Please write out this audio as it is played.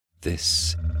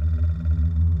This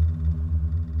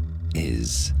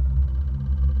is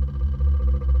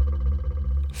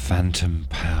Phantom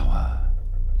Power.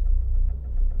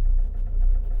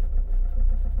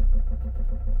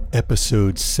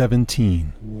 Episode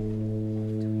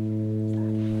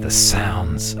 17. The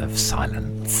Sounds of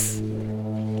Silence.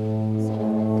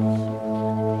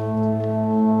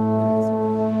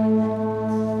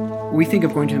 We think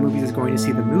of going to the movies as going to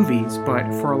see the movies, but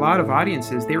for a lot of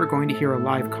audiences, they were going to hear a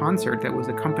live concert that was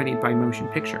accompanied by motion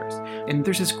pictures. And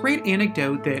there's this great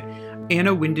anecdote that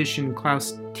Anna Windisch and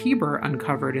Klaus Tieber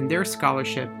uncovered in their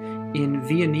scholarship in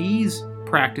Viennese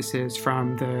practices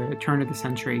from the turn of the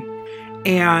century.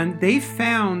 And they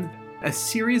found a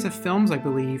series of films, I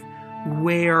believe,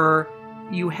 where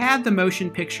you had the motion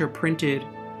picture printed,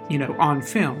 on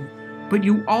film, but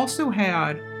you also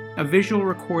had a visual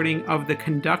recording of the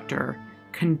conductor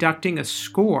conducting a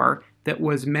score that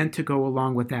was meant to go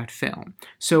along with that film.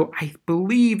 So I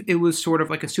believe it was sort of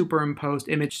like a superimposed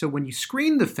image. So when you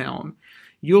screen the film,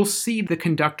 you'll see the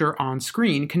conductor on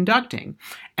screen conducting.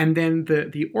 And then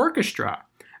the orchestra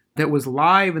that was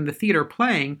live in the theater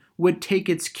playing would take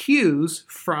its cues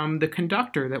from the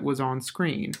conductor that was on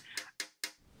screen.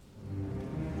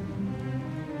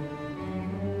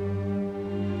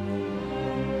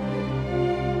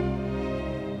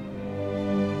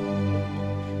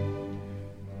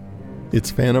 It's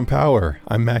Phantom Power.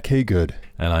 I'm Mac Haygood.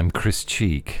 And I'm Chris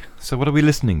Cheek. So what are we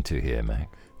listening to here, Mac?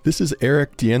 This is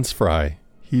Eric Dienstfrei.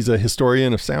 He's a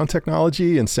historian of sound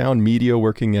technology and sound media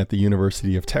working at the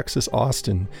University of Texas,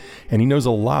 Austin, and he knows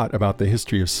a lot about the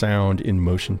history of sound in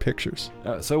motion pictures.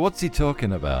 So what's he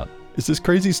talking about? It's this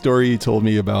crazy story he told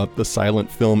me about the silent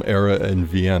film era in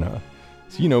Vienna.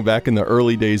 So, back in the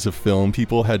early days of film,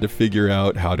 people had to figure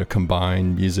out how to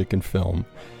combine music and film.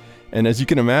 And as you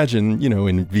can imagine,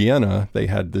 in Vienna, they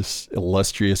had this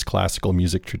illustrious classical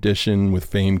music tradition with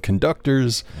famed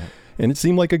conductors. Yeah. And it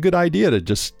seemed like a good idea to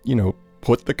just,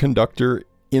 put the conductor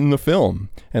in the film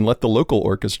and let the local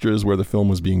orchestras where the film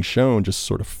was being shown just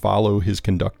sort of follow his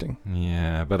conducting.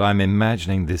 Yeah, but I'm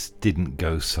imagining this didn't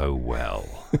go so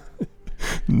well.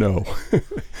 No,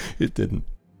 it didn't.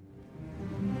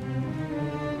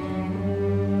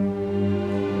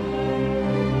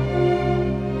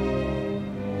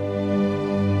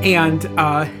 And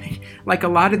like a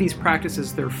lot of these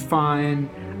practices, they're fun,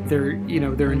 they're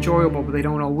enjoyable, but they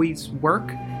don't always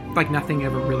work. Like nothing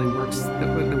ever really works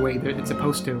the way that it's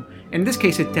supposed to. In this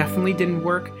case, it definitely didn't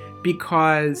work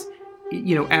because,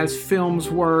 as films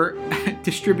were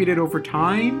distributed over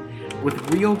time with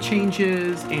reel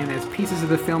changes and as pieces of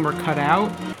the film are cut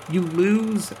out, you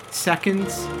lose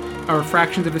seconds or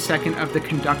fractions of a second of the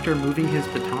conductor moving his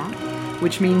baton,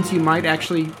 which means you may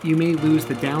lose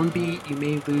the downbeat, you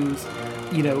may lose,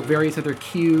 various other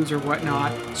cues or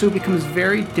whatnot. So it becomes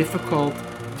very difficult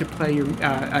to play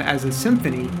as a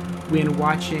symphony when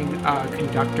watching a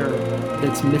conductor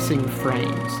that's missing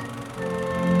frames.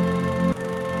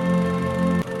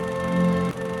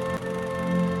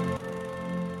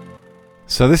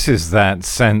 So this is that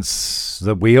sense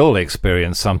that we all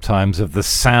experience sometimes of the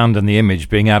sound and the image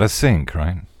being out of sync,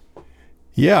 right?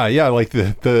 Yeah, like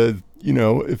the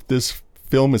if this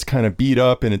film is kind of beat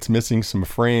up and it's missing some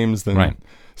frames, then right.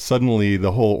 Suddenly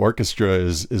the whole orchestra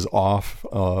is off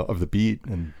of the beat,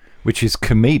 and which is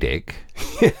comedic.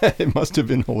 Yeah, it must have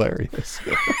been hilarious.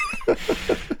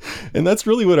 And that's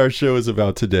really what our show is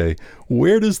about today.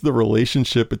 Where does the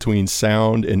relationship between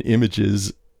sound and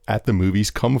images at the movies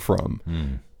come from?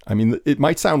 I mean, it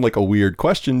might sound like a weird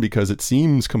question because it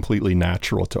seems completely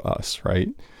natural to us, right?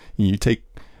 You take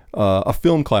a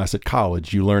film class at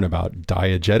college, you learn about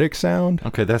diegetic sound.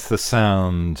 Okay, that's the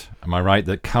sound, am I right,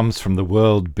 that comes from the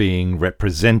world being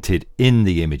represented in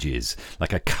the images,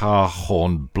 like a car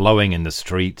horn blowing in the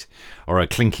street or a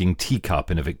clinking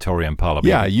teacup in a Victorian parlour.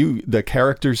 Yeah, the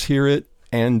characters hear it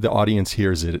and the audience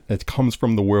hears it. It comes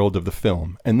from the world of the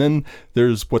film. And then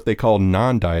there's what they call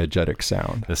non-diegetic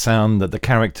sound. The sound that the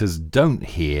characters don't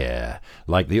hear,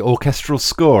 like the orchestral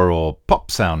score or pop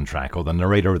soundtrack or the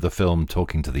narrator of the film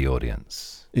talking to the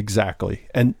audience. Exactly.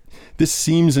 And this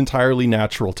seems entirely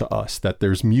natural to us, that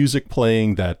there's music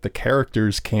playing that the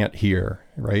characters can't hear,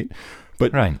 right?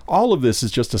 But all of this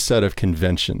is just a set of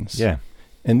conventions. Yeah.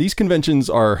 And these conventions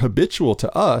are habitual to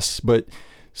us, but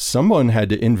someone had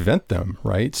to invent them,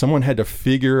 right? Someone had to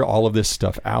figure all of this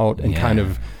stuff out, and kind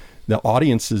of the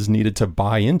audiences needed to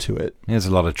buy into it. There's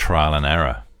a lot of trial and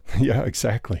error. Yeah,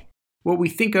 exactly. What we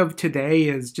think of today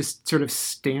as just sort of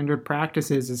standard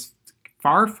practices is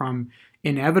far from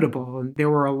inevitable. And there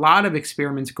were a lot of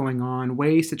experiments going on,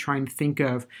 ways to try and think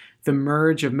of the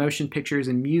merge of motion pictures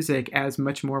and music as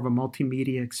much more of a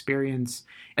multimedia experience.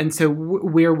 And so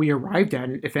where we arrived at,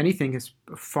 if anything, is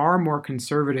far more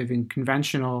conservative and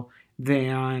conventional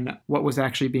than what was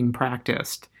actually being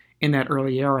practiced in that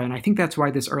early era. And I think that's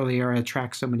why this early era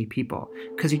attracts so many people,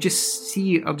 because you just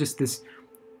see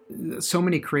so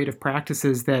many creative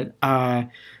practices that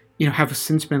have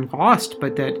since been lost,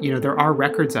 but that there are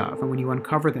records of. And when you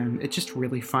uncover them, it's just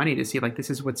really funny to see, like, this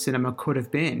is what cinema could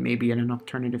have been, maybe in an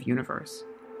alternative universe.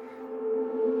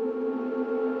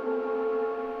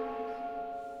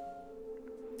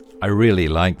 I really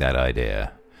like that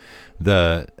idea.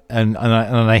 And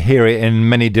I hear it in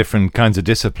many different kinds of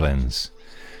disciplines.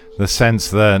 The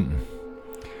sense that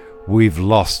we've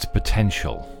lost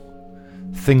potential.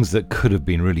 Things that could have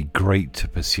been really great to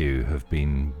pursue have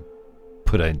been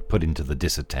put into the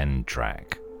disattend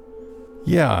track.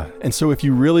 Yeah, and so if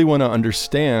you really want to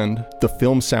understand the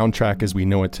film soundtrack as we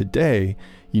know it today,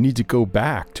 you need to go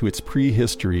back to its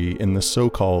prehistory in the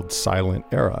so-called silent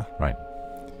era. Right.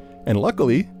 And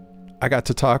luckily, I got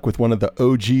to talk with one of the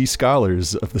OG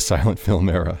scholars of the silent film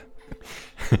era.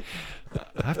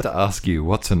 I have to ask you,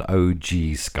 what's an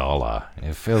OG scholar?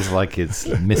 It feels like it's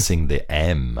missing the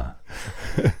M.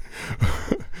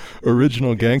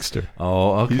 Original gangster.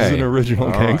 Oh, okay. He's an original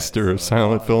gangster of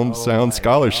silent film sound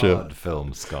scholarship.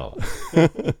 Film scholar.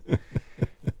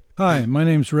 Hi, my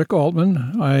name's Rick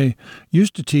Altman. I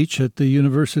used to teach at the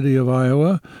University of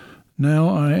Iowa. Now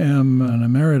I am an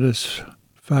emeritus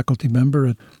faculty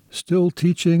member, still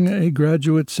teaching a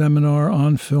graduate seminar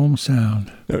on film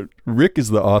sound. Rick is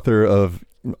the author of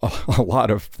a lot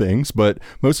of things, but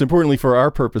most importantly for our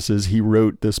purposes, he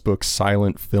wrote this book,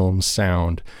 Silent Film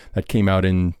Sound, that came out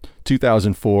in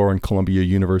 2004 in Columbia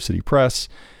University Press.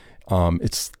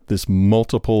 It's this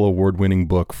multiple award-winning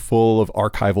book full of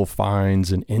archival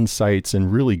finds and insights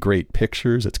and really great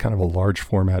pictures. It's kind of a large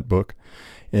format book.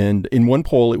 And in one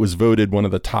poll, it was voted one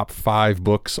of the top 5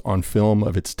 books on film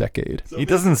of its decade. He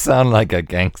doesn't sound like a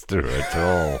gangster at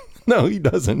all. No, he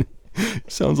doesn't. He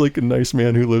sounds like a nice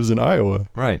man who lives in Iowa.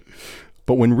 Right.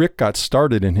 But when Rick got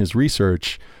started in his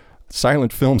research,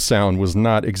 silent film sound was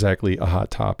not exactly a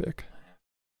hot topic.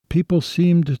 People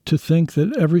seemed to think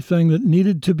that everything that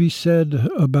needed to be said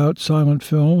about silent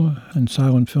film, and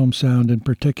silent film sound in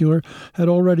particular, had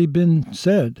already been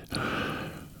said.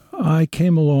 I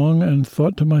came along and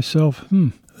thought to myself,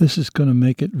 this is going to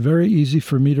make it very easy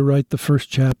for me to write the first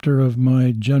chapter of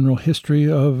my general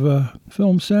history of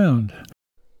film sound.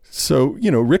 So,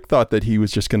 Rick thought that he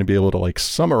was just going to be able to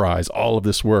summarize all of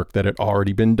this work that had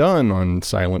already been done on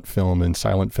silent film and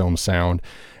silent film sound.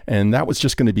 And that was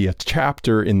just going to be a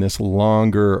chapter in this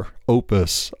longer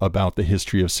opus about the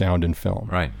history of sound and film.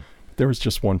 Right. There was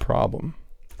just one problem.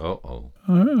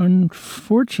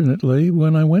 Unfortunately,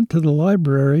 when I went to the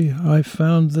library, I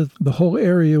found that the whole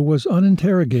area was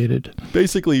uninterrogated.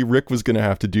 Basically, Rick was going to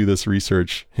have to do this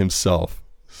research himself.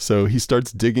 So he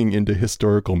starts digging into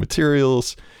historical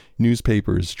materials,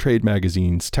 newspapers, trade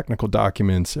magazines, technical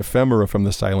documents, ephemera from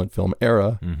the silent film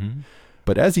era. Mm-hmm.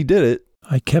 But as he did it,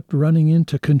 I kept running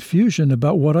into confusion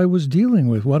about what I was dealing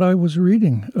with, what I was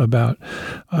reading about.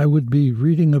 I would be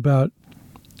reading about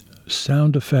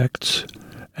sound effects,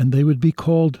 and they would be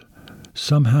called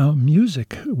somehow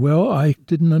music. Well, I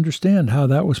didn't understand how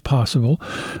that was possible,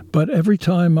 but every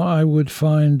time I would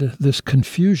find this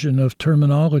confusion of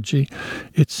terminology,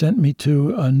 it sent me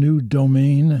to a new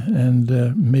domain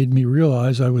and made me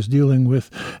realize I was dealing with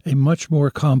a much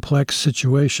more complex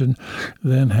situation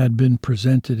than had been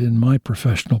presented in my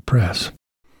professional press.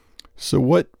 So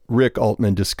what Rick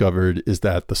Altman discovered is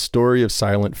that the story of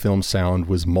silent film sound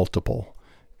was multiple.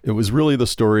 It was really the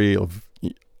story of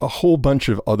a whole bunch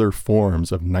of other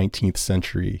forms of 19th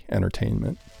century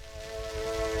entertainment.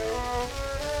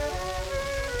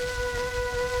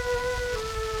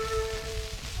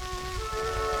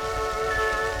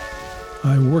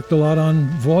 I worked a lot on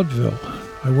vaudeville.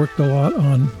 I worked a lot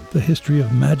on the history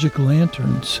of magic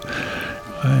lanterns.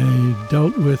 I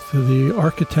dealt with the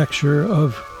architecture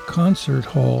of concert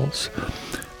halls.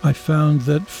 I found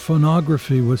that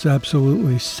phonography was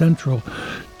absolutely central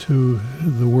to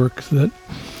the work that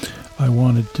I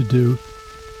wanted to do.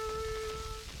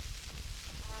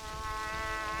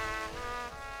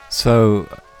 So,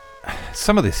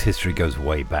 some of this history goes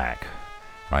way back,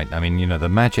 right? I mean, the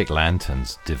magic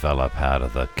lanterns develop out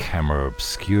of the camera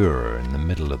obscura in the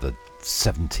middle of the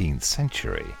 17th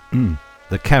century.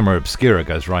 The camera obscura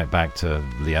goes right back to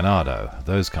Leonardo.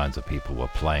 Those kinds of people were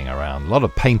playing around. A lot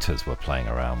of painters were playing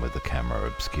around with the camera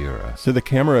obscura. So the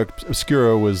camera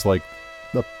obscura was like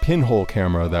the pinhole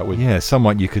camera that would... Yeah,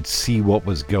 somewhat you could see what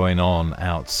was going on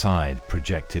outside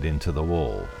projected into the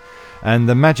wall. And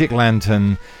the magic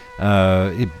lantern,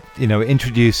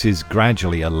 introduces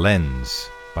gradually a lens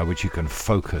by which you can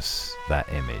focus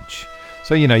that image.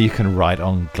 So, you can write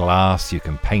on glass, you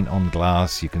can paint on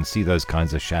glass, you can see those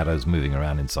kinds of shadows moving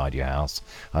around inside your house.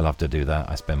 I love to do that.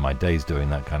 I spend my days doing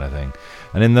that kind of thing.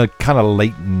 And in the kind of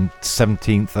late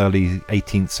 17th, early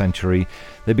 18th century,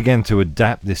 they began to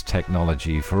adapt this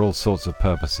technology for all sorts of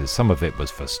purposes. Some of it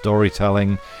was for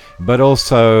storytelling, but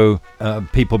also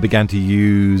people began to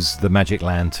use the magic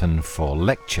lantern for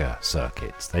lecture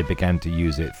circuits. They began to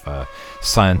use it for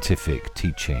scientific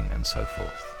teaching and so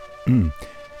forth.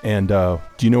 And do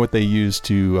you know what they used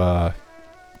to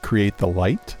create the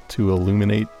light to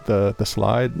illuminate the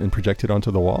slide and project it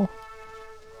onto the wall?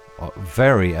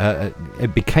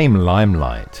 It became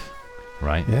limelight,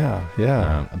 right?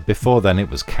 Yeah. Before then, it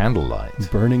was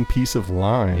candlelight. Burning piece of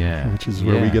lime, which is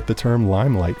where we get the term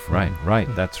limelight from.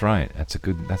 Right. That's right.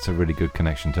 That's a really good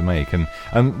connection to make.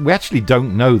 And we actually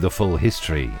don't know the full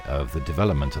history of the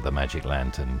development of the magic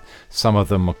lantern. Some of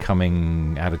them are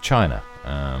coming out of China.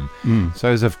 So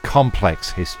there's a complex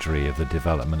history of the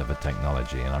development of a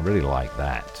technology, and I really like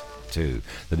that too,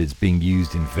 that it's being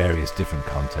used in various different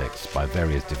contexts by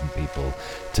various different people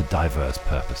to diverse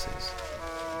purposes.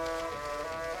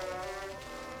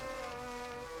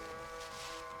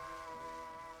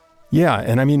 Yeah,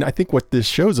 and I think what this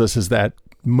shows us is that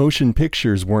motion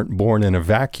pictures weren't born in a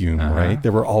vacuum, right?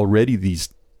 There were already these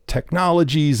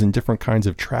technologies and different kinds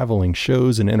of traveling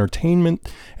shows and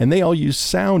entertainment, and they all use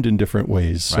sound in different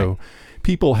ways. So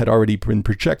people had already been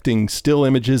projecting still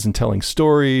images and telling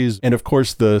stories. And of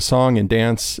course, the song and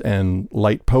dance and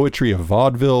light poetry of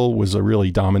vaudeville was a really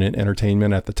dominant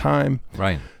entertainment at the time.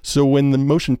 Right. So when the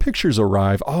motion pictures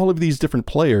arrive, all of these different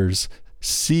players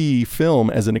see film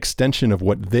as an extension of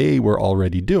what they were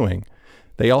already doing.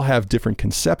 They all have different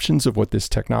conceptions of what this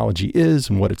technology is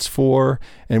and what it's for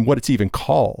and what it's even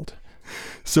called.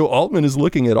 So Altman is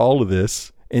looking at all of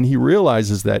this, and he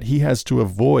realizes that he has to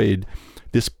avoid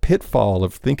this pitfall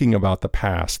of thinking about the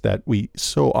past that we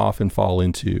so often fall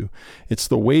into. It's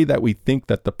the way that we think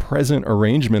that the present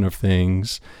arrangement of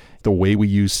things, the way we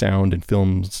use sound in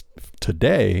films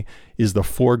today, is the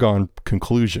foregone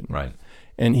conclusion. Right.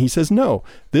 And he says, no,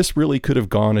 this really could have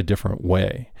gone a different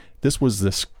way. This was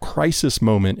this crisis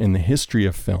moment in the history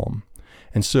of film.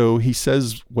 And so he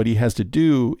says what he has to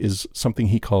do is something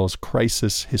he calls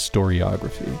crisis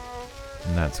historiography.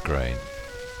 And that's great.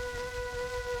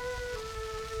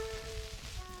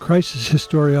 Crisis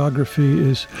historiography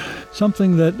is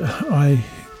something that I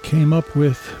came up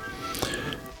with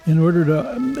in order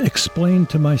to explain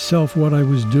to myself what I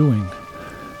was doing.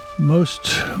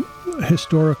 Most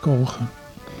historical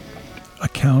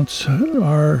accounts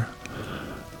are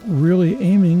really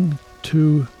aiming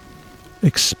to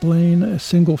explain a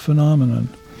single phenomenon.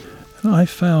 And I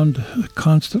found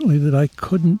constantly that I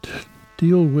couldn't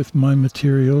deal with my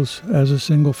materials as a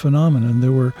single phenomenon.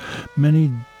 There were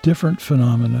many different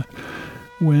phenomena.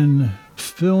 When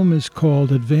film is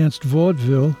called advanced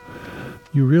vaudeville,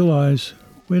 you realize,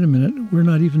 wait a minute, we're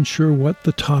not even sure what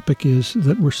the topic is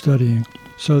that we're studying.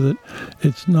 So that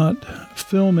it's not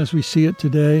film as we see it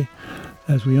today,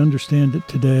 as we understand it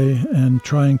today, and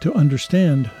trying to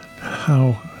understand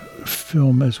how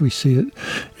film as we see it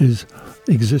is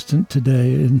existent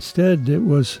today. Instead, it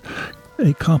was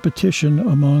a competition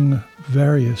among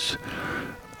various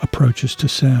approaches to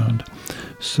sound.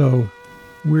 So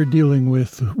we're dealing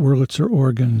with Wurlitzer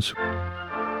organs.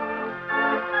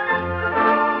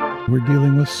 We're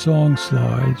dealing with song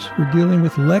slides. We're dealing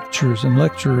with lectures and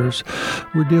lecturers.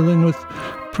 We're dealing with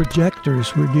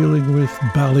projectors. We're dealing with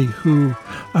ballyhoo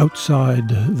outside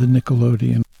the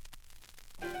Nickelodeon.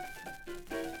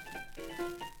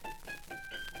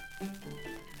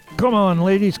 Come on,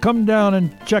 ladies, come down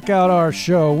and check out our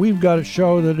show. We've got a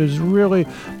show that is really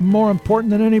more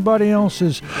important than anybody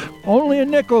else's. Only a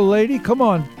nickel, lady. Come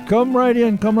on, come right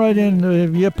in, come right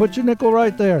in. Yeah, put your nickel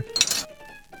right there.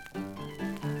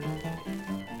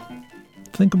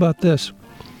 Think about this.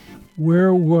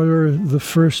 Where were the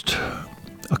first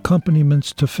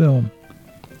accompaniments to film?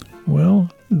 Well,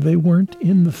 they weren't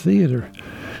in the theater.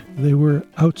 They were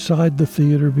outside the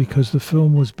theater because the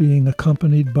film was being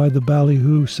accompanied by the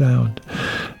ballyhoo sound.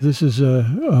 This is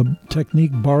a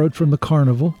technique borrowed from the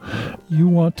carnival. You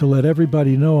want to let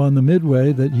everybody know on the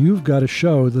midway that you've got a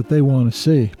show that they want to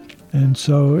see. And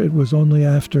so it was only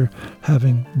after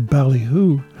having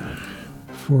ballyhoo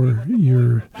for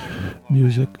your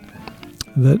music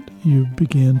that you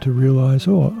began to realize,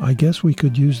 oh, I guess we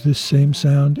could use this same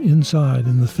sound inside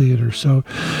in the theater. So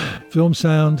film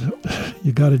sound,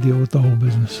 you got to deal with the whole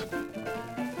business.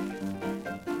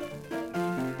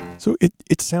 So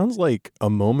it sounds like a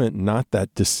moment not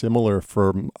that dissimilar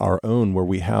from our own, where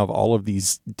we have all of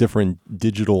these different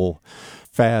digital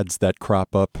fads that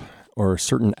crop up, or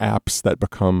certain apps that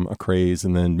become a craze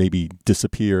and then maybe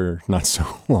disappear not so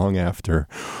long after.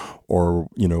 Or,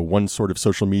 one sort of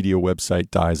social media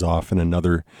website dies off and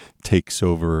another takes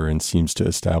over and seems to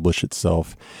establish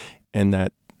itself. And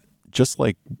that just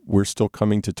like we're still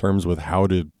coming to terms with how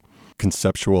to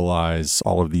conceptualize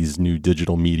all of these new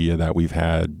digital media that we've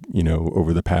had,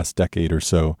 over the past decade or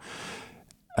so.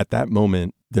 At that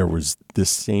moment, there was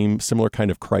this similar kind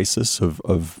of crisis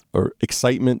of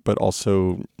excitement, but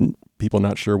also people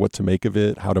not sure what to make of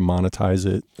it, how to monetize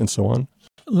it, and so on.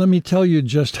 Let me tell you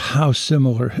just how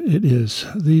similar it is.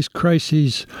 These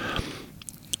crises,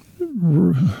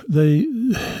 they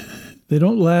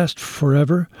don't last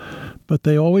forever, but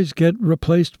they always get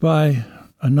replaced by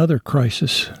another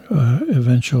crisis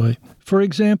eventually. For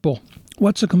example,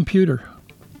 what's a computer?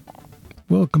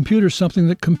 Well, a computer is something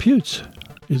that computes,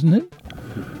 isn't it?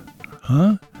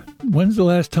 Huh? When's the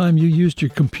last time you used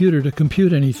your computer to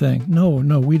compute anything? No,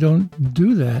 we don't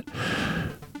do that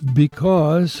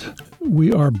because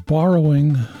we are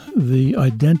borrowing the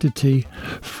identity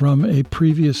from a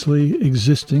previously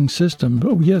existing system.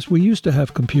 Oh, yes, we used to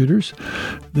have computers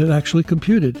that actually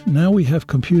computed. Now we have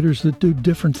computers that do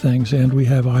different things, and we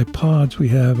have iPods, we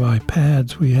have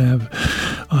iPads, we have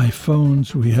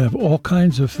iPhones, we have all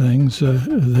kinds of things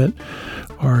that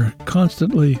are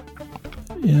constantly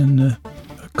in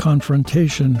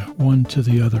confrontation one to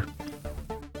the other.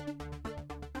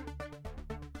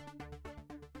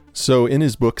 So in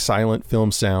his book, Silent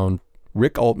Film Sound,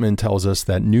 Rick Altman tells us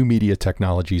that new media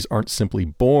technologies aren't simply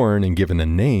born and given a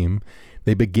name,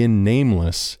 they begin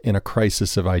nameless in a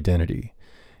crisis of identity.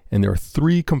 And there are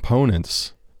three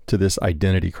components to this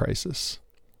identity crisis.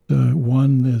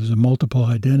 One is a multiple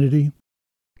identity.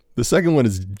 The second one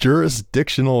is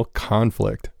jurisdictional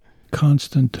conflict.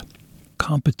 Constant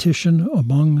competition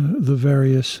among the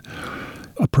various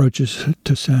approaches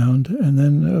to sound, and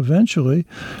then eventually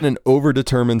an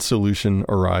overdetermined solution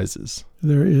arises.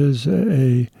 There is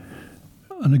an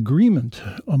agreement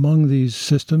among these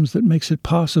systems that makes it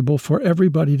possible for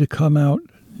everybody to come out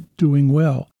doing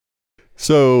well.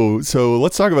 So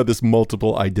let's talk about this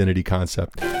multiple identity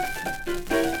concept.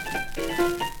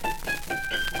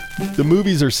 The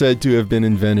movies are said to have been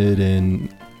invented in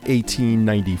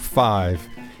 1895.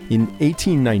 In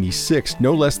 1896,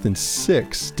 no less than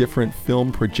 6 different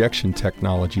film projection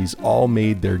technologies all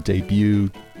made their debut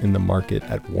in the market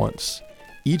at once.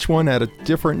 Each one had a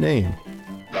different name.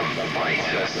 The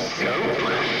Vitascope,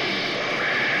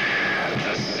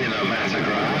 the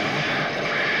Cinematograph,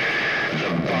 the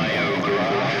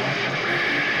Biograph,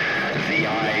 the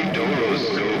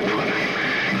Idoloscope,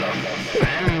 the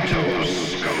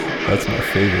Phantoscope. That's my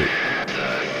favorite. The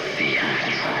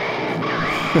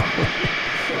Theatrograph.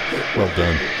 Well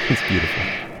done. It's beautiful.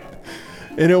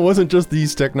 And it wasn't just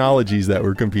these technologies that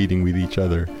were competing with each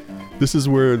other. This is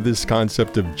where this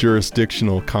concept of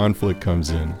jurisdictional conflict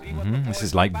comes in. Mm-hmm. This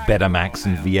is like Betamax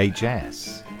and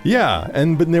VHS. Yeah,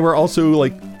 but they were also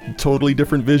like totally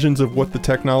different visions of what the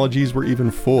technologies were even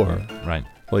for. Right.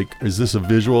 Like, is this a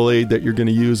visual aid that you're going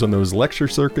to use on those lecture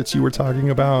circuits you were talking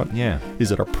about? Yeah.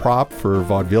 Is it a prop for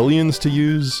vaudevillians to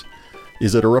use?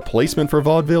 Is it a replacement for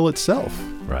vaudeville itself?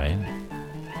 Right.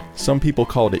 Some people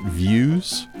called it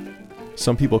views.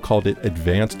 Some people called it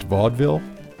advanced vaudeville.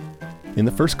 In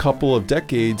the first couple of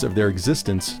decades of their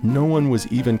existence, no one was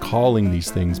even calling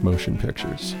these things motion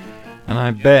pictures. And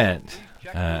I bet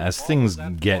as things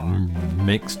get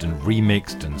mixed and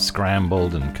remixed and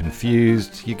scrambled and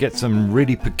confused, you get some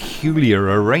really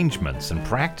peculiar arrangements and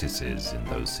practices in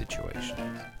those situations.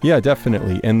 Yeah,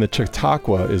 definitely. And the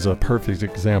Chautauqua is a perfect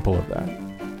example of that.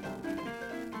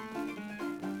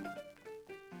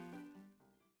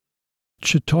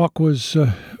 Chautauquas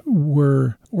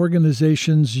were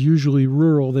organizations, usually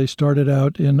rural. They started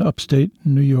out in upstate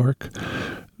New York,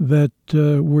 that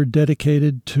were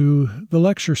dedicated to the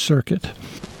lecture circuit.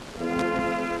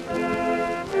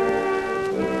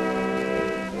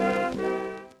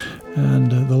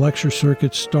 And the lecture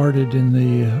circuit started in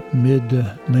the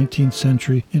mid-19th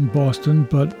century in Boston,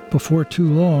 but before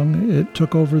too long, it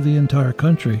took over the entire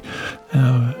country.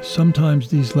 Sometimes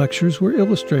these lectures were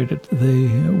illustrated. They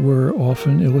were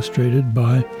often illustrated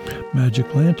by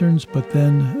magic lanterns, but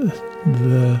then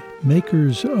the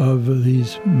makers of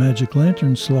these magic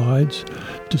lantern slides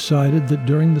decided that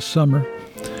during the summer,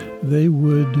 they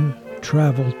would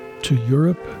travel to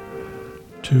Europe,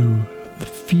 to the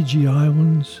Fiji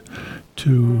Islands,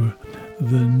 to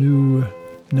the new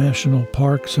national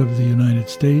parks of the United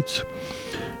States.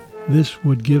 This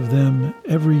would give them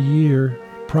every year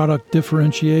product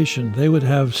differentiation. They would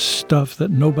have stuff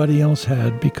that nobody else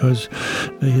had because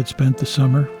they had spent the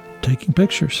summer taking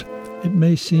pictures. It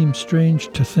may seem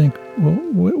strange to think, well,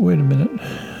 wait a minute.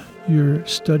 You're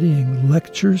studying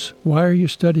lectures? Why are you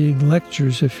studying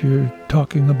lectures if you're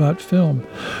talking about film?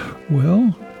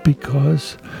 Well,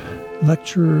 because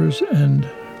lecturers and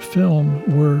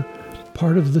film were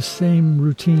part of the same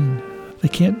routine. They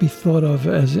can't be thought of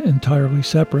as entirely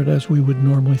separate as we would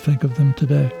normally think of them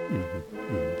today.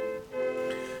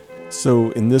 So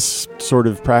in this sort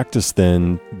of practice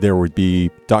then, there would be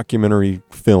documentary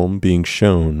film being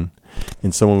shown,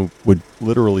 and someone would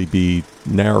literally be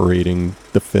narrating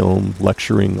the film,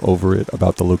 lecturing over it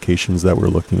about the locations that we're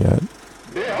looking at.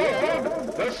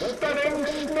 Behold the stunning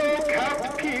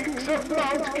snow-capped peaks of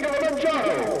Mount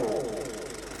Kilimanjaro.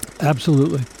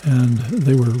 Absolutely. And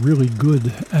they were really good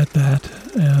at that,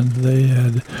 and they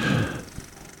had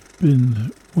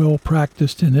been well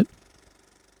practiced in it.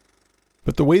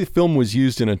 But the way the film was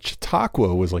used in a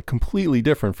Chautauqua was like completely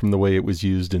different from the way it was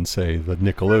used in, say, the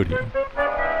Nickelodeon.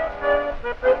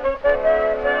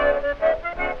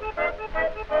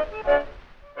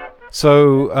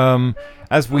 So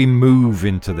as we move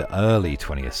into the early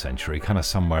 20th century, kind of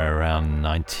somewhere around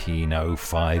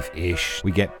 1905-ish,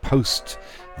 we get post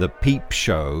the Peep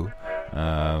Show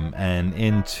and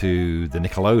into the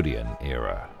Nickelodeon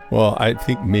era. Well, I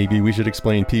think maybe we should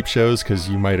explain peep shows because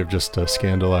you might have just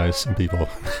scandalized some people.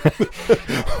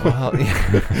 Well,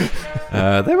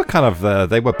 yeah. They were kind of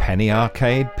they were penny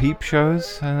arcade peep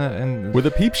shows. And Were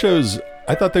the peep shows?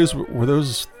 I thought were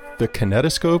those the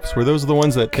kinetoscopes? Were those the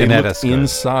ones that they looked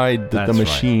inside the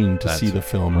machine to see the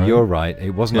film? Right? You're right.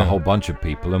 It wasn't a whole bunch of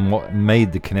people, and what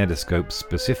made the kinetoscope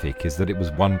specific is that it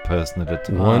was one person at a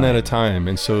time. One at a time,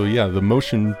 and so the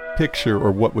motion picture,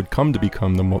 or what would come to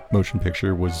become the motion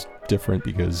picture, was different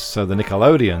because. So the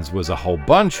Nickelodeons was a whole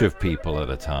bunch of people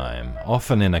at a time,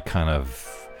 often in a kind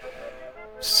of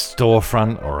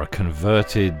storefront or a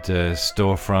converted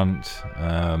storefront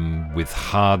with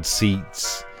hard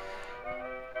seats.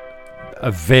 A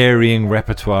varying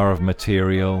repertoire of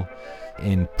material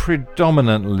in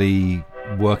predominantly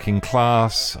working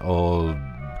class or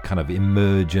kind of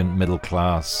emergent middle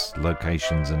class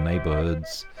locations and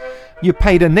neighborhoods. You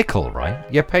paid a nickel, right?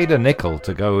 You paid a nickel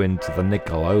to go into the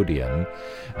Nickelodeon,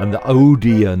 and the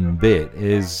Odeon bit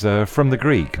is from the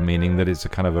Greek, meaning that it's a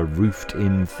kind of a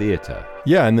roofed-in theater.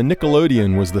 Yeah, and the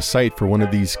Nickelodeon was the site for one of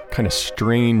these kind of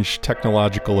strange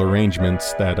technological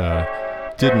arrangements that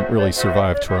didn't really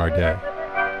survive to our day.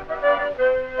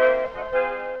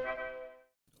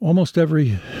 Almost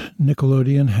every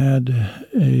Nickelodeon had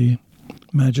a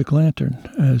magic lantern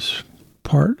as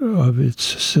part of its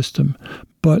system.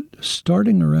 But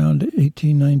starting around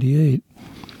 1898,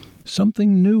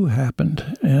 something new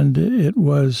happened, and it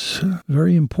was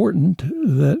very important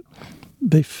that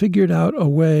they figured out a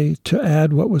way to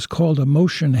add what was called a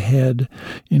motion head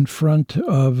in front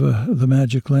of the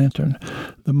magic lantern.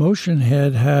 The motion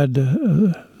head had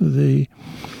the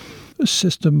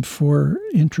system for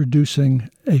introducing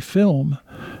a film,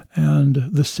 and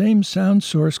the same sound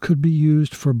source could be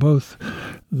used for both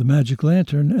the magic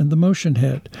lantern and the motion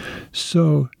head.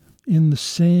 So in the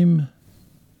same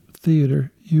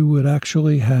theater, you would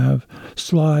actually have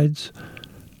slides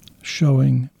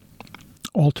showing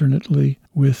alternately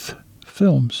with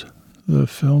films. The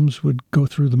films would go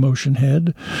through the motion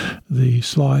head. The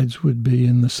slides would be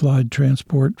in the slide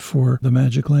transport for the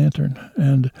magic lantern.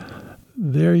 And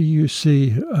there you see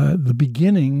the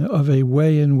beginning of a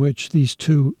way in which these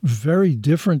two very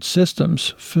different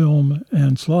systems, film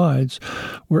and slides,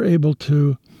 were able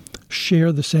to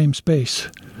share the same space.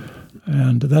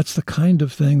 And that's the kind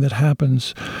of thing that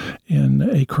happens in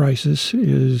a crisis,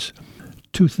 is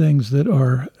two things that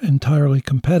are entirely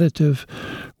competitive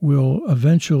will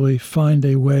eventually find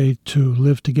a way to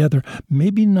live together.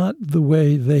 Maybe not the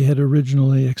way they had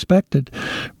originally expected,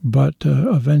 but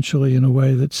eventually in a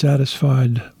way that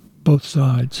satisfied both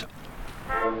sides.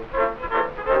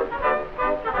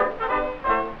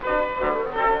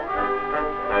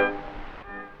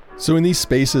 So in these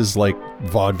spaces like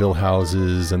vaudeville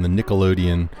houses and the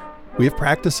Nickelodeon, we have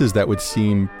practices that would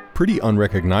seem pretty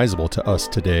unrecognizable to us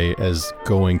today as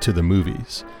going to the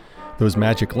movies. Those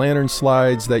magic lantern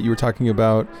slides that you were talking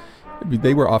about,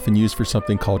 they were often used for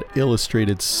something called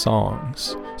illustrated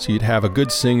songs. So you'd have a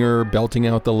good singer belting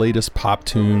out the latest pop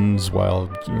tunes while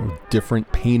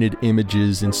different painted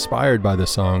images inspired by the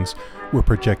songs were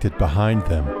projected behind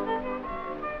them.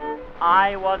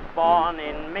 I was born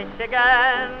in Michigan,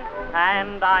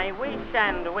 and I wish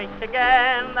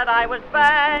again that I was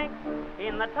back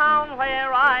in the town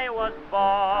where I was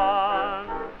born.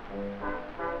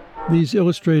 These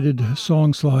illustrated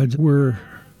song slides were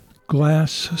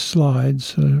glass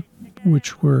slides,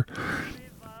 which were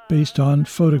based on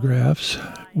photographs,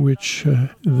 which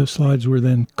the slides were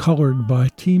then colored by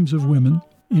teams of women.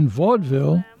 In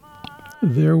vaudeville,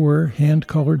 there were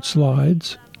hand-colored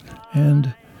slides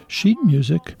and sheet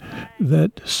music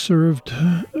that served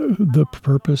the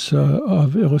purpose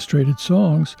of illustrated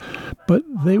songs, but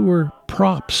they were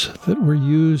props that were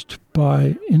used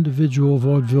by individual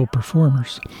vaudeville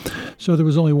performers. So there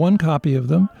was only one copy of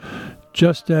them,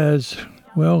 just as,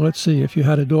 well, let's see, if you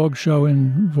had a dog show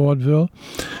in vaudeville,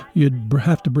 you'd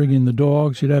have to bring in the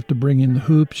dogs, you'd have to bring in the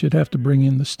hoops, you'd have to bring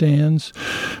in the stands.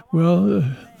 Well,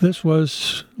 this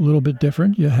was a little bit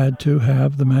different. You had to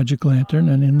have the magic lantern,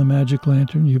 and in the magic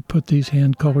lantern you put these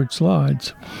hand-colored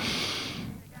slides.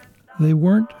 They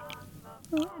weren't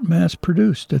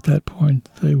mass-produced at that point.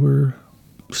 They were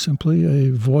simply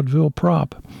a vaudeville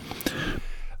prop.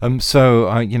 So,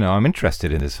 I'm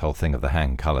interested in this whole thing of the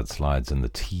hand-colored slides and the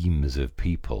teams of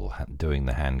people doing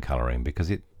the hand-coloring,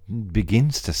 because it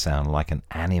begins to sound like an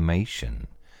animation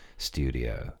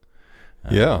studio.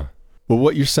 Yeah. Well,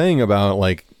 what you're saying about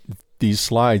like these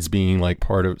slides being like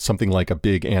part of something like a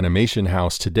big animation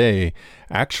house today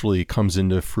actually comes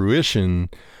into fruition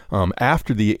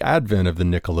after the advent of the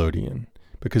Nickelodeon,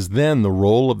 because then the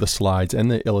role of the slides and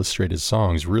the illustrated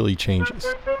songs really changes.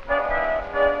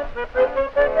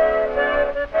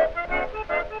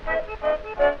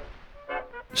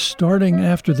 Starting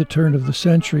after the turn of the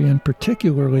century, and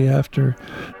particularly after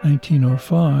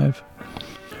 1905,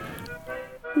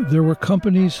 there were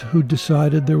companies who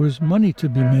decided there was money to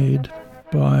be made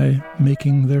by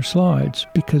making their slides,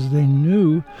 because they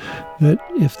knew that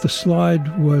if the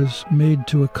slide was made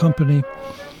to accompany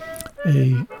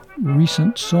a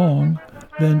recent song,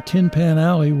 then Tin Pan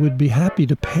Alley would be happy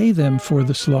to pay them for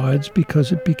the slides,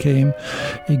 because it became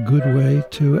a good way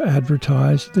to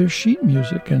advertise their sheet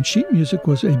music. And sheet music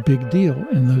was a big deal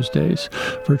in those days.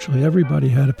 Virtually everybody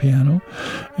had a piano,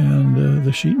 and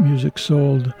the sheet music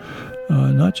sold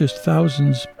not just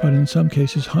thousands, but in some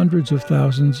cases hundreds of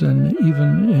thousands, and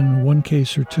even in one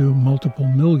case or two, multiple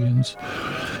millions.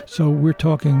 So we're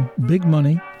talking big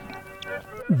money.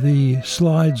 The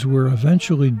slides were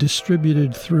eventually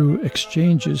distributed through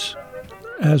exchanges,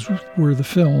 as were the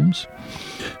films.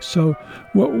 So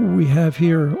what we have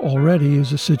here already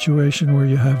is a situation where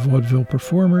you have vaudeville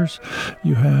performers,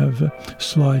 you have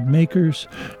slide makers,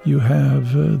 you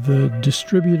have the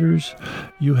distributors,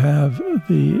 you have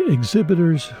the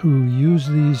exhibitors who use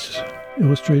these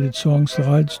illustrated song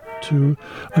slides to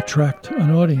attract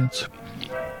an audience.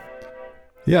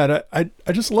 Yeah, and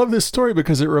I just love this story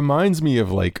because it reminds me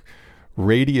of like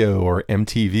radio or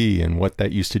MTV and what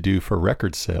that used to do for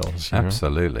record sales.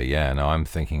 Absolutely, yeah. No, I'm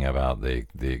thinking about the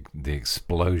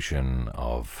explosion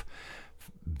of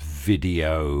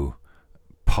video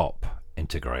pop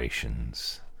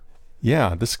integrations.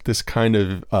 Yeah, this kind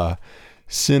of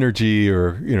synergy,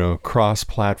 or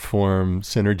cross-platform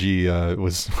synergy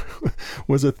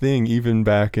was a thing even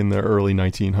back in the early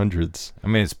 1900s. I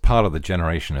mean, it's part of the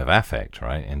generation of affect,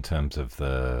 right? In terms of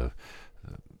the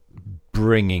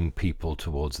bringing people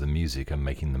towards the music and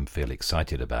making them feel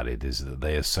excited about it, is that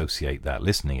they associate that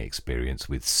listening experience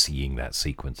with seeing that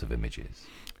sequence of images.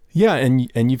 Yeah,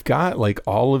 and you've got like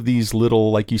all of these little,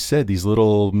 like you said, these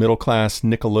little middle-class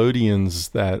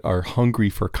Nickelodeons that are hungry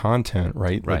for content,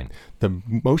 right? Right. Like the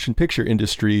motion picture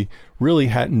industry really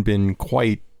hadn't been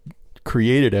quite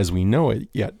created as we know it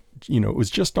yet. It was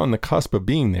just on the cusp of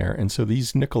being there. And so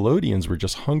these Nickelodeons were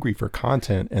just hungry for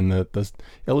content, and the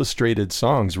illustrated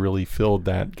songs really filled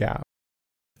that gap.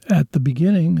 At the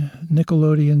beginning,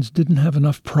 Nickelodeons didn't have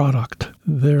enough product.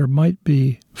 There might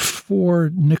be 4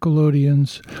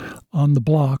 Nickelodeons on the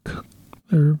block.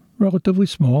 They're relatively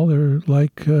small. They're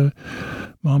like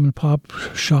mom and pop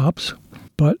shops.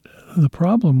 But the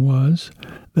problem was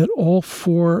that all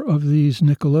 4 of these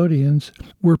Nickelodeons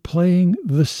were playing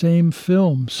the same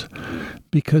films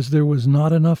because there was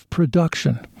not enough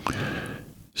production.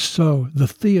 So the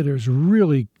theaters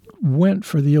really went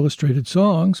for the illustrated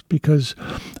songs because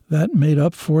that made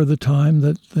up for the time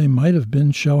that they might have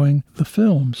been showing the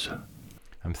films.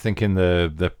 I'm thinking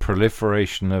the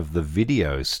proliferation of the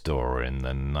video store in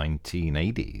the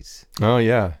 1980s. Oh,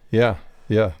 yeah.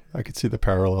 I could see the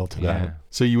parallel to that.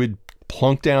 So you would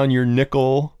plunk down your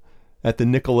nickel at the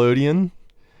Nickelodeon.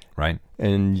 Right.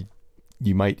 And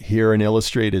you might hear an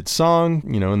illustrated song,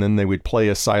 and then they would play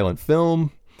a silent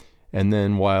film. And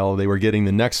then while they were getting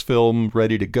the next film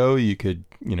ready to go, you could,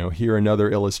 hear another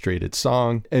illustrated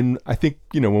song. And I think,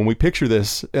 when we picture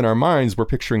this in our minds, we're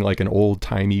picturing like an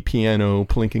old-timey piano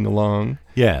plinking along.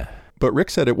 Yeah. But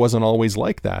Rick said it wasn't always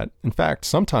like that. In fact,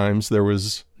 sometimes there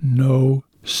was no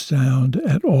sound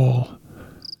at all.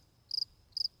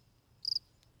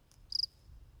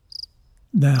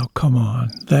 Now, come on,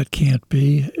 that can't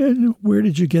be. Where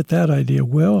did you get that idea?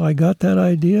 Well, I got that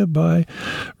idea by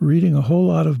reading a whole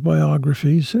lot of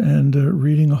biographies and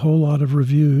reading a whole lot of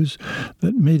reviews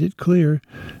that made it clear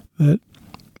that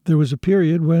there was a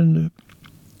period when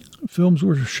films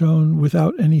were shown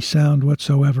without any sound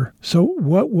whatsoever. So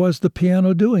what was the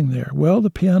piano doing there? Well, the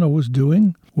piano was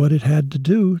doing what it had to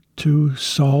do to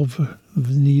solve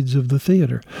the needs of the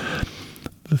theater.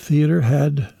 The theater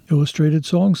had illustrated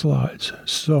song slides.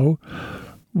 So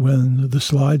when the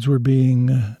slides were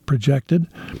being projected,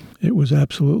 it was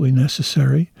absolutely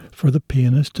necessary for the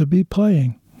pianist to be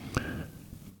playing.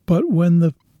 But when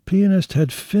the pianist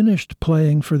had finished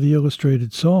playing for the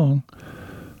illustrated song,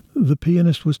 the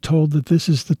pianist was told that this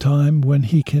is the time when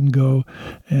he can go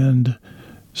and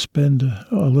spend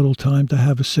a little time to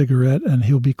have a cigarette, and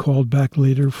he'll be called back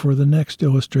later for the next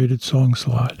illustrated song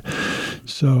slide.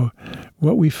 So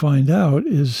what we find out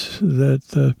is that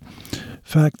the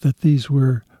fact that these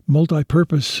were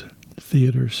multi-purpose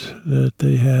theaters, that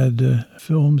they had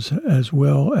films as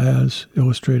well as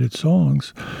illustrated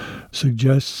songs,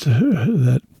 suggests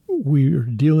that we are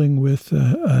dealing with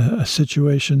a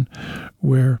situation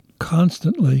where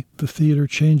constantly the theater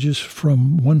changes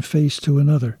from one face to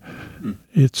another.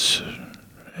 It's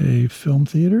a film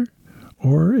theater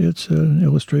or it's an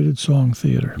illustrated song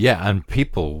theater. Yeah, and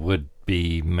people would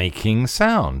be making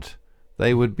sound.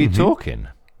 They would be talking.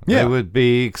 Yeah. They would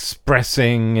be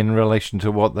expressing in relation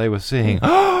to what they were seeing.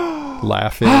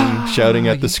 laughing, shouting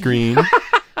at the screen.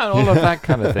 All of that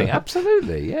kind of thing.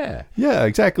 Absolutely, yeah. Yeah,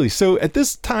 exactly. So at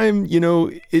this time,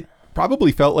 it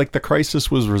probably felt like the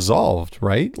crisis was resolved,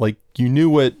 right? Like you knew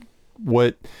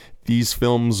what these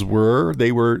films were.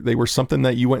 They were something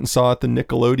that you went and saw at the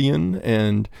Nickelodeon,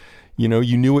 and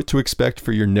you knew what to expect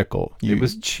for your nickel. It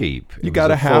was cheap. You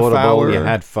got a half affordable, hour. You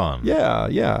had fun. Yeah,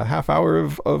 a half hour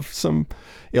of some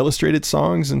illustrated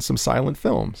songs and some silent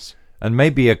films. And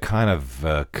maybe a kind of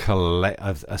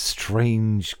a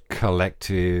strange,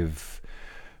 collective,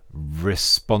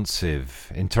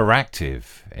 responsive,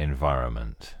 interactive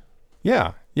environment.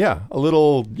 Yeah, a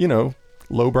little,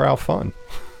 lowbrow fun.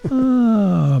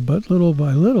 But little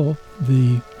by little,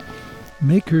 the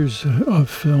makers of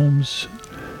films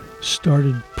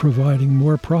started providing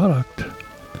more product.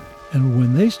 And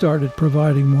when they started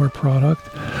providing more product,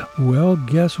 well,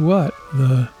 guess what?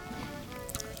 The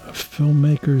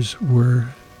filmmakers were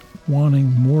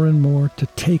wanting more and more to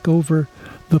take over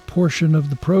the portion of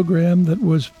the program that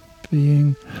was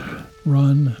being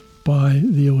run by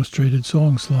the illustrated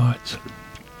song slides.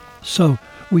 So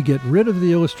we get rid of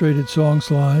the illustrated song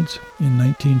slides in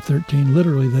 1913.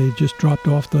 Literally, they just dropped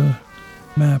off the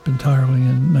map entirely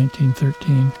in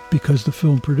 1913 because the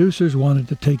film producers wanted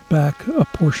to take back a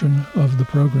portion of the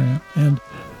program. And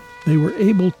they were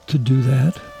able to do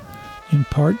that in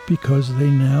part because they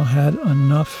now had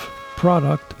enough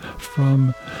product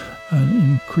from an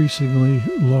increasingly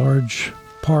large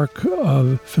park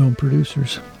of film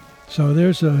producers. So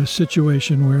there's a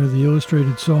situation where the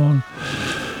illustrated song,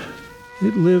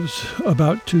 it lives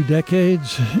about 2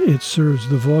 decades. It serves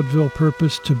the vaudeville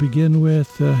purpose to begin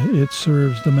with. It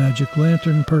serves the Magic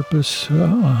Lantern purpose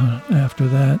after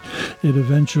that. It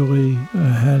eventually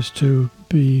has to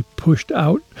be pushed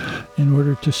out in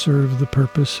order to serve the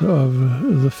purpose of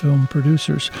the film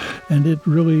producers. And it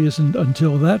really isn't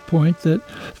until that point that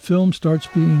film starts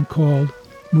being called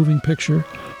moving picture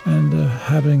and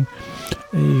having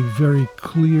a very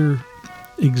clear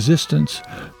existence,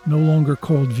 no longer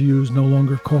called Views, no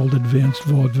longer called Advanced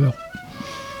Vaudeville.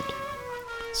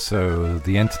 So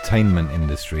the entertainment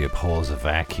industry abhors a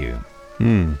vacuum.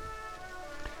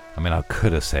 I mean, I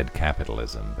could have said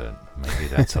capitalism, but maybe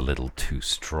that's a little too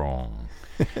strong.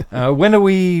 When are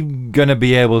we going to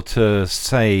be able to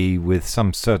say with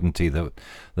some certainty that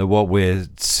what we're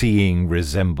seeing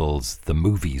resembles the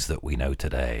movies that we know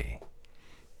today?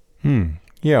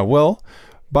 Yeah, well,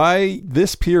 by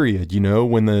this period,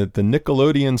 when the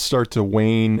Nickelodeons start to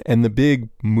wane and the big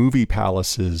movie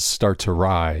palaces start to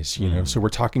rise, so we're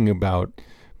talking about,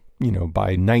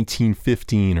 by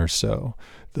 1915 or so,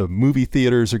 the movie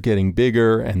theaters are getting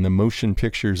bigger and the motion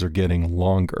pictures are getting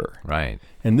longer. Right.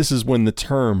 And this is when the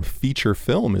term feature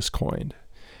film is coined.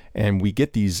 And we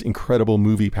get these incredible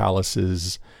movie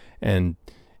palaces, and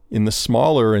in the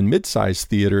smaller and mid-sized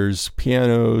theaters,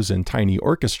 pianos and tiny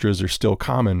orchestras are still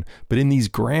common. But in these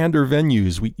grander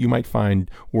venues, you might find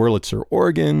Wurlitzer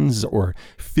organs or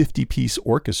 50-piece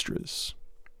orchestras.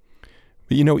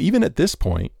 But even at this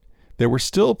point, there were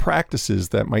still practices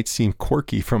that might seem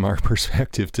quirky from our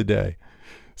perspective today.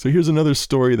 So here's another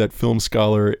story that film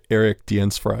scholar Eric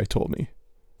Diensfrey told me.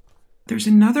 There's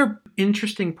another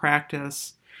interesting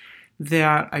practice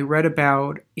that I read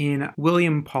about in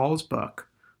William Paul's book,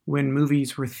 When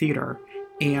Movies Were Theater.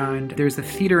 And there's a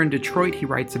theater in Detroit he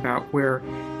writes about where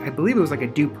I believe it was like a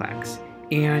duplex.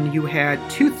 And you had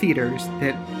two theaters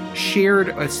that shared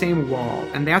a same wall,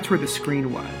 and that's where the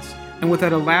screen was. And what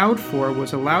that allowed for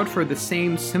the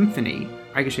same symphony,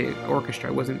 I guess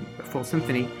orchestra, it wasn't a full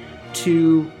symphony,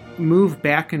 to move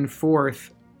back and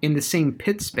forth in the same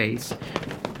pit space.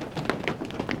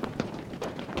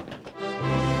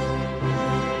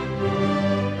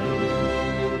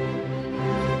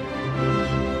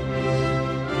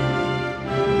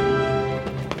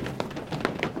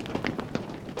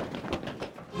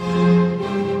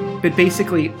 But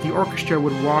basically, the orchestra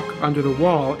would walk under the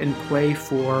wall and play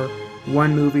for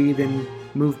one movie, then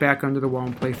move back under the wall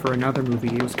and play for another movie.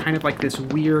 It was kind of like this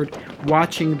weird,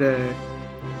 watching the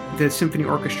symphony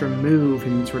orchestra move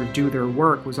and sort of do their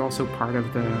work was also part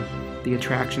of the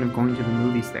attraction of going to the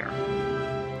movies there.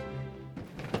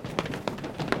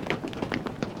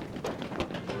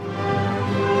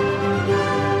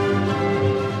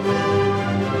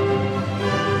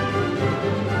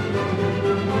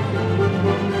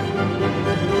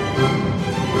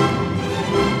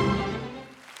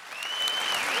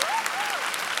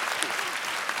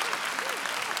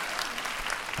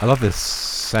 I love this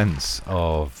sense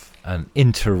of an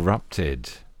interrupted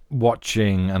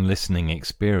watching and listening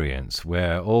experience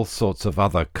where all sorts of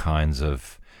other kinds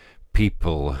of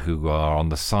people who are on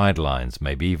the sidelines,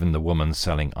 maybe even the woman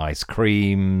selling ice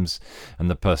creams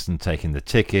and the person taking the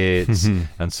tickets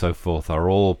and so forth, are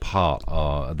all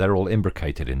they're all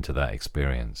imbricated into that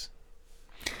experience.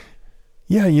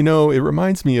 Yeah, it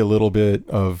reminds me a little bit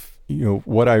of,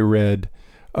 what I read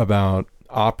about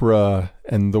opera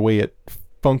and the way it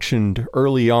functioned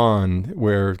early on,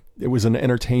 where it was an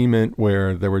entertainment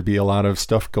where there would be a lot of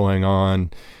stuff going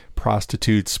on,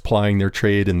 prostitutes plying their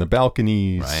trade in the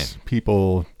balconies, right,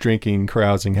 people drinking,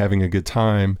 carousing, having a good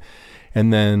time.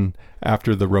 And then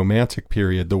after the Romantic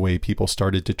period, the way people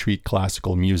started to treat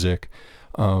classical music,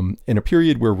 in a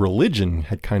period where religion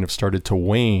had kind of started to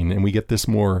wane, and we get this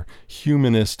more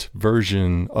humanist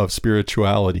version of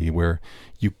spirituality where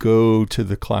you go to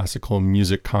the classical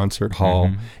music concert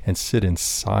hall and sit in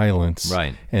silence,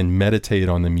 right, and meditate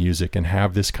on the music and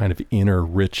have this kind of inner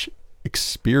rich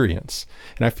experience.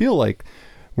 And I feel like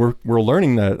we're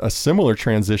learning that a similar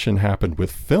transition happened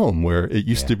with film, where it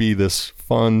used to be this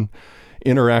fun,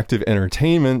 interactive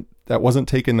entertainment that wasn't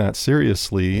taken that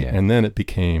seriously, and then it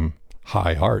became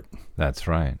high art. That's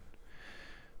right.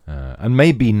 And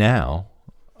maybe now,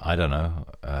 I don't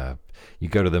know, you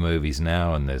go to the movies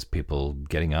now and there's people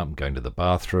getting up and going to the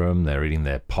bathroom, they're eating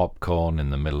their popcorn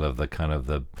in the middle of the kind of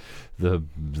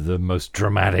the most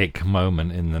dramatic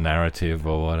moment in the narrative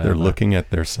or whatever. They're looking at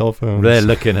their cell phones. They're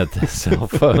looking at their cell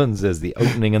phones. There's the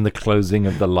opening and the closing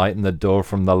of the light in the door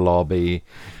from the lobby.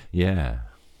 Yeah.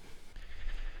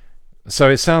 So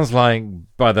it sounds like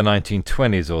by the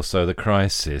 1920s or so, the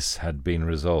crisis had been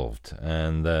resolved,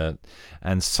 and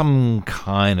some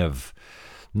kind of,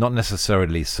 not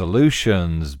necessarily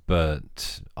solutions,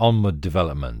 but onward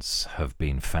developments have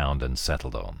been found and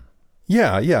settled on.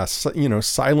 Yeah.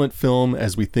 Silent film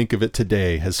as we think of it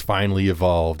today has finally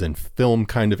evolved, and film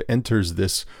kind of enters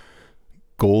this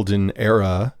golden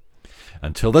era.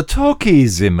 Until the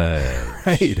talkies emerge.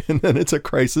 Right, and then it's a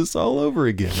crisis all over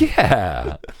again.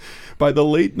 Yeah. By the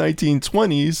late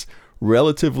 1920s,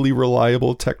 relatively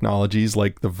reliable technologies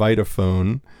like the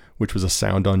Vitaphone, which was a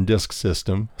sound-on-disc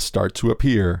system, start to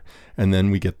appear, and then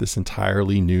we get this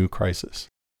entirely new crisis.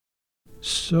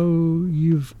 So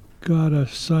you've got a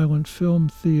silent film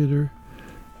theater,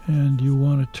 and you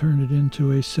want to turn it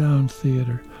into a sound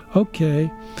theater.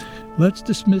 Okay, let's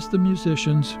dismiss the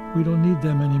musicians. We don't need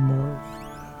them anymore.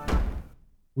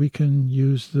 We can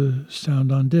use the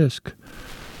sound-on-disc.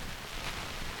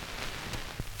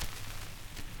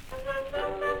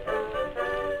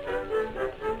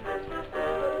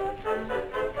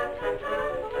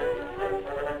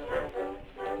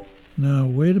 Now,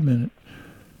 wait a minute.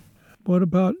 What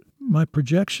about my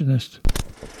projectionist?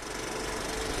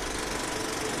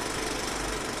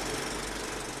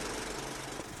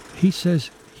 He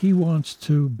says he wants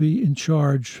to be in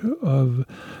charge of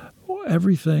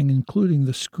everything, including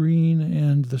the screen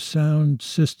and the sound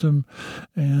system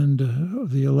and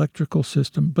the electrical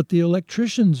system. But the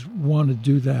electricians want to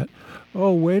do that.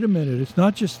 Oh, wait a minute. It's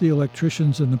not just the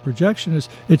electricians and the projectionists.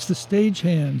 It's the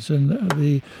stagehands and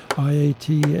the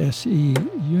IATSE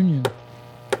union.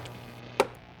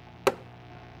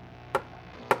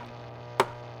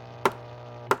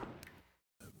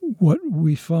 what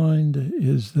we find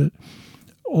is that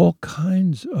all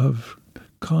kinds of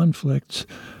conflicts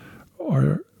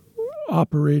are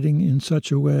operating in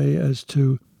such a way as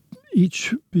to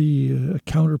each be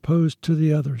counterposed to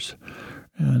the others.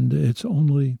 And it's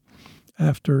only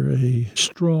after a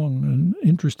strong and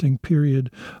interesting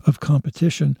period of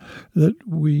competition that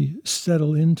we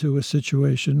settle into a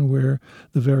situation where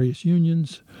the various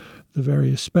unions, the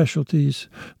various specialties,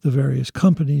 the various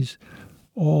companies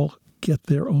all get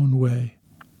their own way.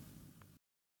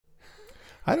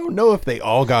 I don't know if they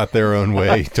all got their own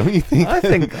way. Don't you think? I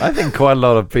think quite a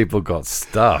lot of people got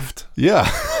stuffed. Yeah,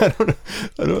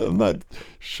 I'm not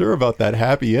sure about that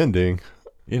happy ending.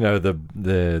 You know,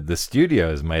 the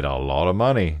studios made a lot of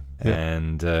money,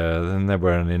 and then there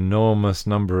were an enormous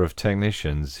number of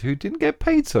technicians who didn't get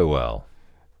paid so well.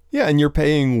 Yeah, and you're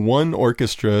paying one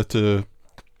orchestra to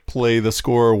play the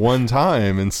score one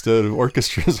time instead of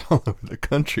orchestras all over the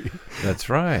country. That's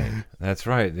right.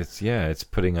 It's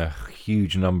putting a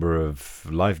huge number of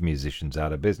live musicians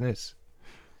out of business.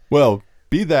 Well,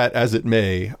 be that as it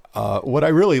may, what I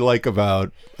really like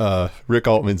about Rick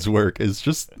Altman's work is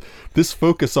just this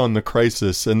focus on the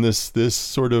crisis and this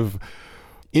sort of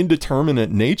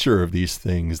indeterminate nature of these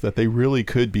things, that they really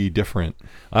could be different.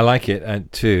 I like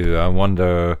it too. I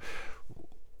wonder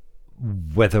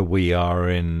whether we are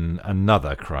in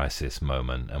another crisis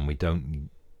moment and we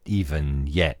don't even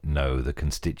yet know the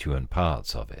constituent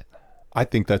parts of it. I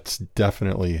think that's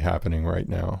definitely happening right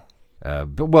now.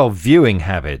 But viewing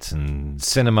habits and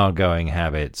cinema going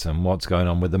habits and what's going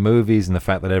on with the movies and the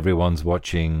fact that everyone's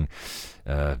watching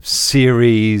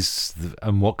series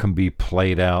and what can be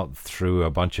played out through a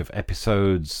bunch of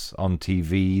episodes on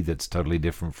TV that's totally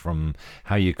different from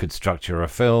how you could structure a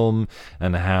film,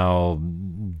 and how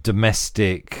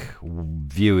domestic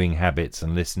viewing habits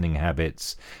and listening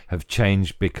habits have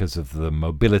changed because of the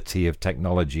mobility of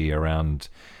technology around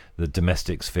the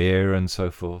domestic sphere and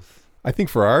so forth. I think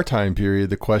for our time period,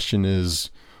 the question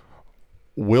is,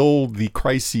 will the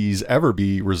crises ever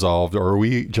be resolved, or are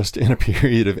we just in a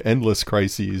period of endless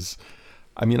crises?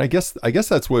 I mean, I guess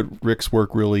that's what Rick's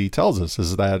work really tells us,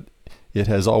 is that it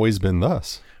has always been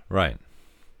thus. Right.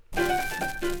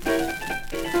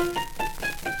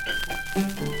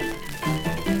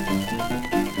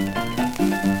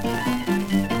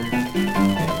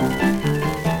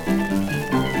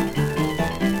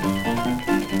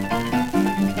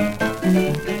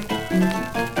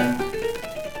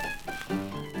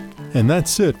 And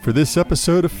that's it for this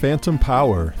episode of Phantom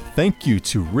Power. Thank you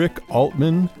to Rick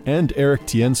Altman and Eric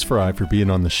Tiensfrey for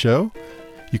being on the show.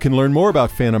 You can learn more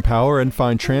about Phantom Power and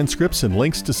find transcripts and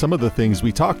links to some of the things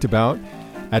we talked about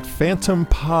at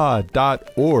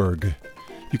phantompod.org.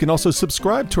 You can also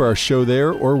subscribe to our show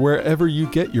there or wherever you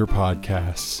get your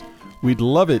podcasts. We'd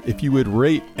love it if you would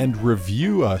rate and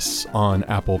review us on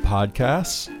Apple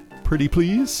Podcasts. Pretty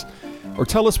please. Or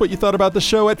tell us what you thought about the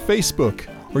show at Facebook.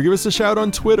 Or give us a shout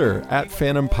on Twitter at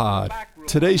PhantomPod.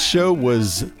 Today's show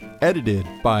was edited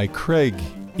by Craig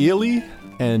Ely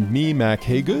and me, Mac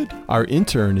Haygood. Our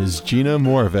intern is Gina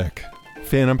Moravec.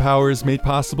 Phantom Power is made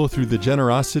possible through the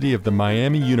generosity of the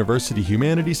Miami University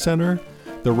Humanities Center,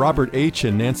 the Robert H.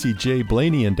 and Nancy J.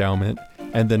 Blaney Endowment,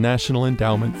 and the National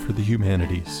Endowment for the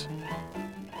Humanities.